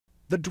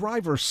The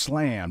driver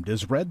slammed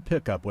his red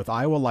pickup with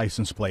Iowa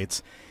license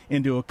plates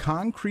into a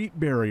concrete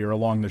barrier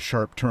along the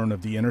sharp turn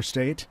of the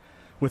interstate.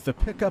 With the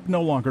pickup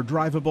no longer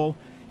drivable,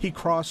 he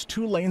crossed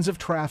 2 lanes of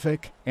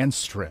traffic and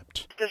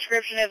stripped.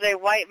 Description is a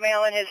white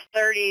male in his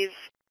 30s.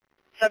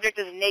 Subject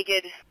is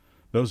naked.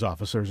 Those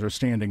officers are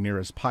standing near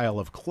his pile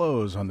of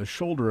clothes on the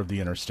shoulder of the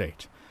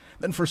interstate.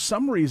 Then for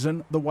some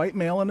reason, the white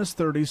male in his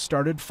 30s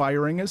started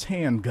firing his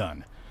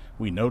handgun.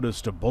 We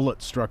noticed a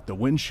bullet struck the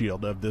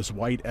windshield of this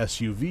white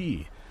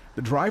SUV.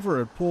 The driver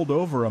had pulled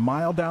over a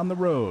mile down the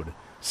road,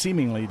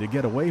 seemingly to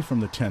get away from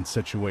the tense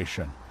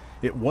situation.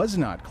 It was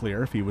not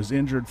clear if he was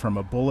injured from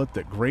a bullet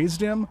that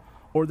grazed him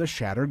or the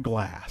shattered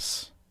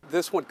glass.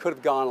 This one could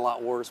have gone a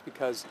lot worse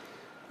because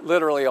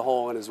literally a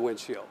hole in his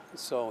windshield.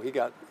 So he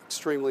got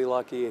extremely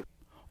lucky.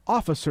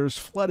 Officers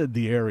flooded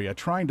the area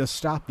trying to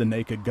stop the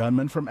naked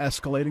gunman from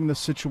escalating the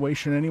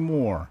situation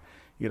anymore.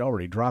 He had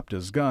already dropped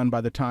his gun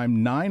by the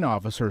time 9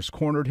 officers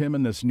cornered him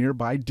in this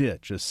nearby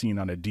ditch, as seen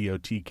on a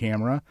DOT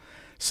camera.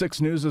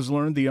 6 News has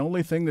learned the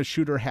only thing the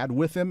shooter had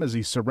with him as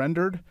he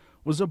surrendered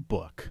was a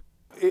book.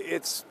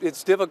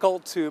 It's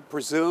difficult to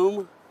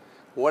presume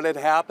what had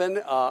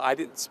happened. I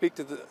didn't speak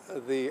to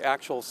the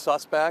actual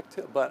suspect,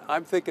 but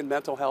I'm thinking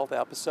mental health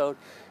episode.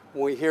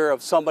 When we hear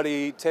of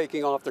somebody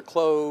taking off their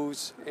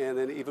clothes and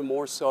then even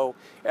more so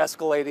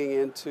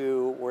escalating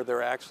into where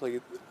there actually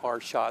are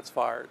shots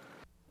fired.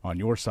 On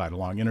your side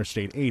along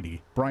Interstate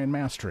 80, Brian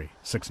Mastry,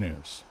 6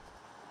 News.